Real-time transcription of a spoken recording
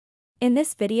In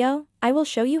this video, I will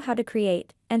show you how to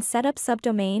create and set up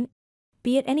subdomain,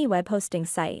 be it any web hosting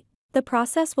site. The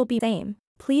process will be the same.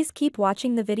 Please keep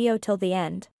watching the video till the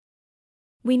end.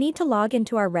 We need to log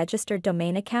into our registered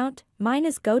domain account. Mine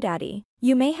is GoDaddy.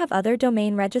 You may have other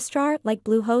domain registrar like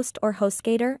Bluehost or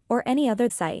HostGator or any other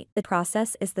site. The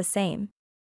process is the same.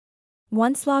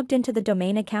 Once logged into the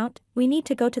domain account, we need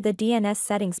to go to the DNS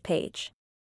settings page.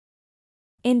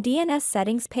 In DNS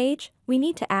settings page, we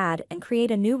need to add and create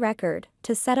a new record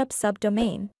to set up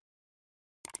subdomain.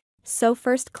 So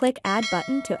first click Add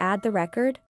button to add the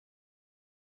record.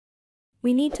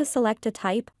 We need to select a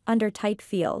type under Type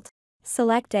field.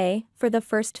 Select A for the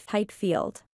first type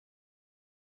field.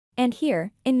 And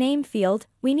here, in Name field,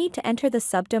 we need to enter the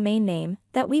subdomain name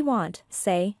that we want.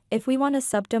 Say, if we want a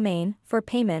subdomain for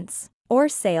payments, or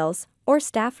sales, or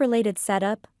staff-related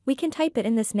setup, we can type it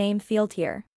in this name field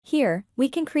here. Here, we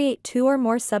can create 2 or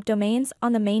more subdomains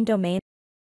on the main domain.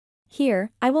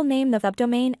 Here, I will name the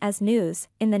subdomain as news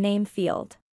in the name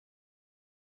field.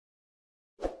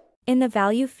 In the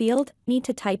value field, need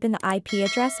to type in the IP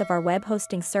address of our web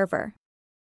hosting server.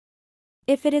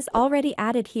 If it is already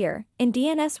added here, in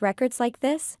DNS records like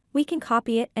this, we can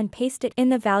copy it and paste it in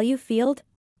the value field.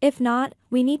 If not,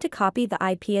 we need to copy the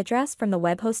IP address from the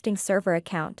web hosting server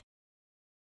account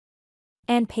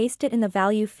and paste it in the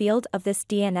value field of this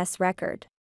DNS record.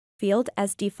 Field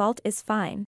as default is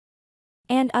fine.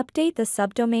 And update the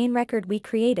subdomain record we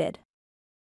created.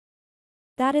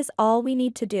 That is all we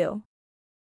need to do.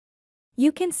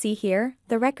 You can see here,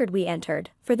 the record we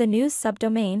entered for the news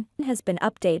subdomain has been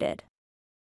updated.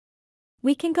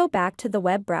 We can go back to the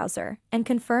web browser and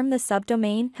confirm the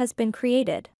subdomain has been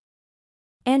created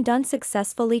and done.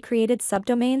 Successfully created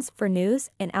subdomains for news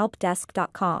in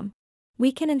helpdesk.com.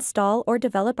 We can install or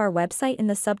develop our website in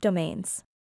the subdomains.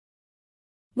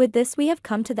 With this, we have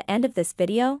come to the end of this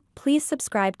video. Please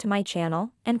subscribe to my channel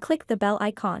and click the bell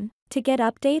icon to get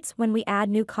updates when we add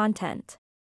new content.